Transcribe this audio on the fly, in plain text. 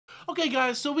Okay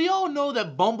guys, so we all know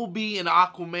that Bumblebee and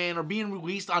Aquaman are being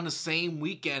released on the same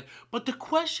weekend, but the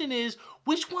question is,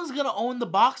 which one's gonna own the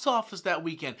box office that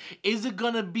weekend? Is it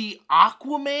gonna be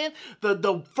Aquaman,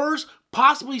 the first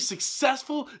possibly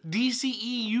successful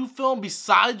DCEU film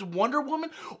besides Wonder Woman,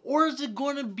 or is it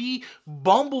gonna be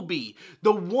Bumblebee,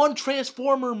 the one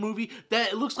Transformer movie that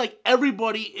it looks like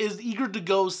everybody is eager to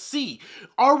go see?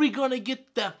 Are we gonna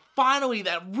get that finally,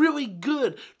 that really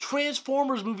good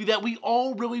Transformers movie that we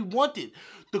all really wanted?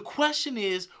 The question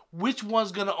is, which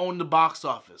one's gonna own the box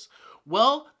office?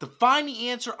 Well, to find the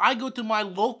answer, I go to my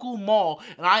local mall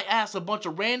and I ask a bunch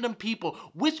of random people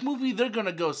which movie they're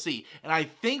gonna go see. And I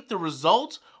think the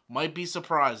results might be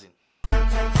surprising.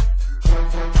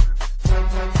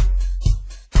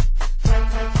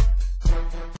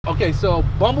 Okay, so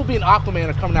Bumblebee and Aquaman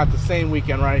are coming out the same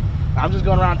weekend, right? I'm just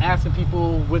going around asking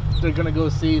people what they're gonna go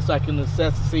see so I can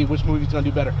assess to see which movie's gonna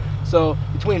do better. So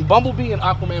between Bumblebee and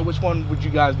Aquaman, which one would you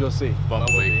guys go see?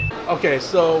 Bumblebee. Okay,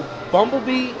 so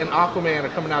Bumblebee and Aquaman are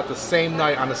coming out the same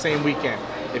night on the same weekend.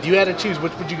 If you had to choose,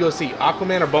 which would you go see,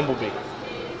 Aquaman or Bumblebee?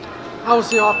 I would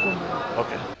see Aquaman.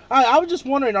 Okay. I was just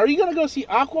wondering, are you gonna go see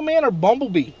Aquaman or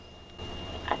Bumblebee?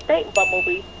 I think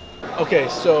Bumblebee. Okay,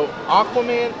 so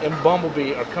Aquaman and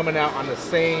Bumblebee are coming out on the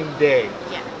same day.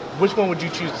 Yeah. Which one would you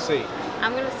choose to see?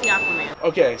 I'm gonna see Aquaman.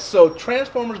 Okay, so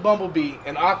Transformers, Bumblebee,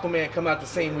 and Aquaman come out the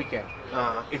same weekend.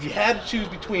 If you had to choose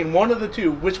between one of the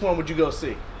two, which one would you go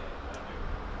see?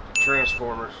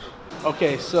 Transformers.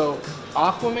 Okay, so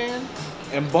Aquaman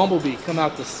and Bumblebee come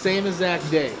out the same exact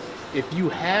day. If you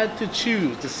had to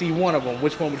choose to see one of them,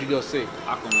 which one would you go see?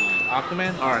 Aquaman.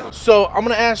 Aquaman? All right. So I'm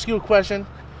going to ask you a question.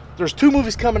 There's two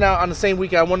movies coming out on the same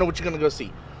weekend. I wonder what you're going to go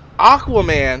see.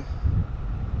 Aquaman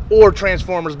or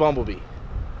Transformers Bumblebee?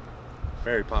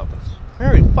 Mary Poppins.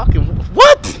 Mary fucking...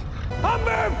 What? I'm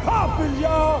Mary Poppins,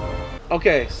 y'all!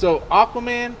 Okay, so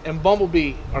Aquaman and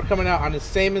Bumblebee are coming out on the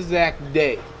same exact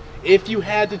day. If you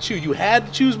had to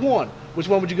choose one, which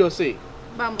one would you go see?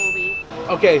 Bumblebee.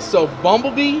 Okay, so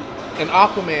Bumblebee and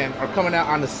Aquaman are coming out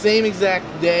on the same exact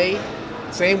day,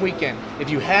 same weekend. If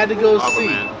you had to go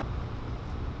Aquaman. see...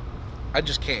 I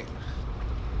just can't.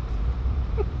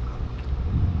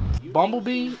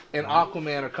 Bumblebee and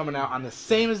Aquaman are coming out on the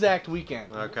same exact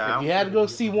weekend. Okay. If you had to go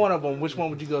see one of them, which one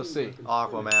would you go see?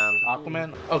 Aquaman.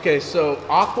 Aquaman? Okay, so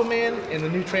Aquaman and the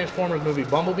new Transformers movie,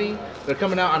 Bumblebee, they're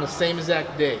coming out on the same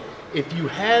exact day. If you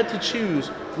had to choose,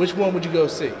 which one would you go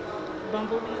see?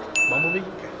 Bumblebee. Bumblebee?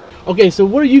 Okay, so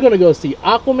what are you going to go see,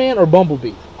 Aquaman or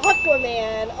Bumblebee?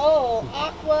 Aquaman. Oh,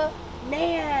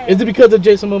 Aquaman. Is it because of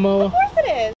Jason Momoa? Of course it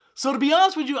is. So to be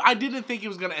honest with you, I didn't think it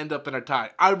was going to end up in a tie.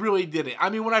 I really didn't.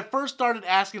 I mean, when I first started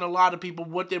asking a lot of people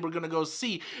what they were going to go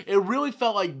see, it really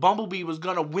felt like Bumblebee was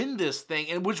going to win this thing,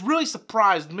 and which really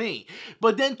surprised me.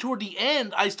 But then toward the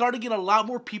end, I started getting a lot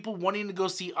more people wanting to go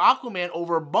see Aquaman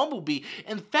over Bumblebee.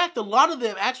 In fact, a lot of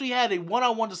them actually had a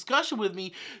one-on-one discussion with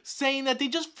me saying that they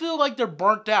just feel like they're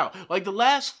burnt out. Like the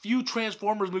last few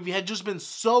Transformers movies had just been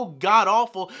so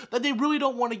god-awful that they really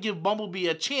don't want to give Bumblebee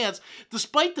a chance,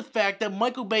 despite the fact that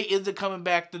Michael Bay isn't coming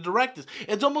back to direct this.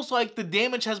 It's almost like the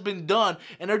damage has been done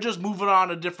and they're just moving on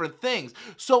to different things.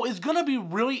 So it's going to be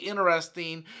really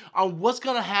interesting on what's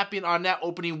going to happen on that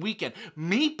opening weekend.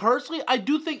 Me personally, I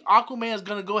do think Aquaman is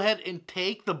going to go ahead and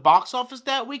take the box office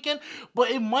that weekend,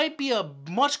 but it might be a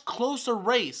much closer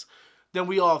race than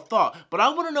we all thought. But I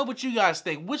want to know what you guys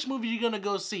think. Which movie are you going to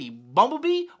go see?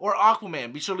 Bumblebee or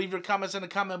Aquaman? Be sure to leave your comments in the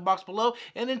comment box below.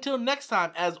 And until next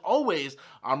time, as always,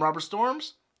 I'm Robert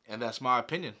Storms, and that's my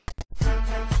opinion.